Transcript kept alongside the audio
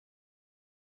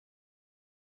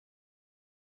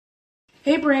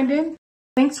Hey, Brandon.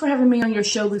 Thanks for having me on your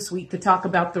show this week to talk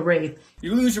about the Wraith.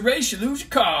 You lose a race, you lose your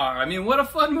car. I mean, what a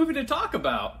fun movie to talk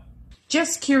about.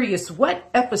 Just curious,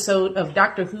 what episode of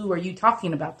Doctor Who are you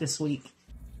talking about this week?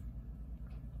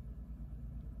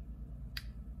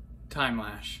 Time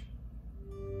Lash.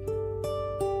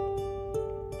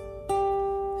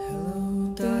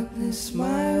 Hello, darkness,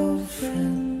 my old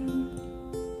friend.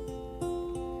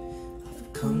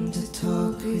 I've come to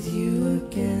talk with you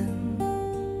again.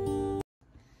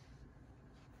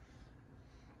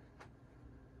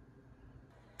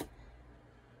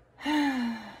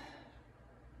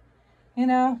 You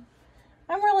know,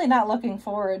 I'm really not looking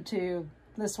forward to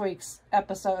this week's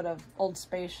episode of Old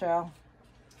Space Show.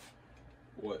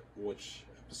 Which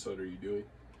episode are you doing?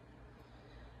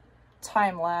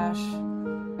 Time Lash.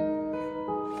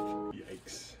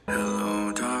 Yikes.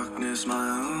 Hello, darkness,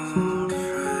 my old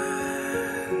friend.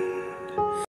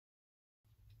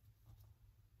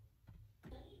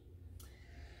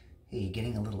 Hey,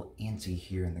 getting a little antsy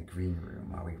here in the green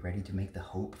room. Are we ready to make the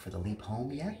hope for the leap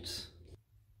home yet?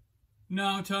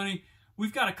 No, Tony.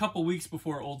 We've got a couple weeks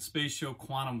before Old Space Show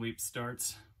Quantum Leap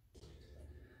starts.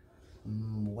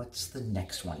 What's the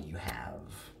next one you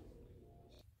have?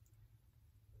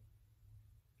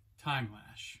 Time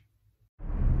Lash.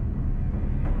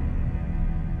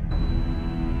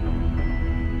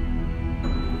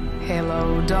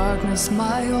 Hello, darkness,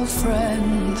 my old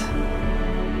friend.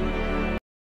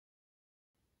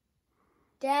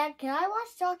 Dad, can I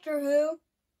watch Doctor Who?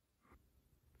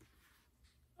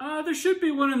 There should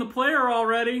be one in the player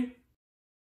already.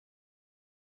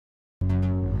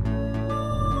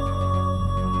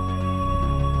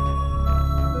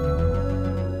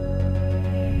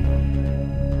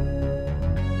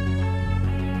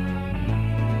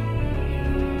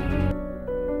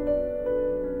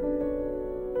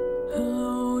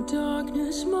 Hello,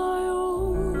 darkness, my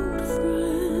old friend.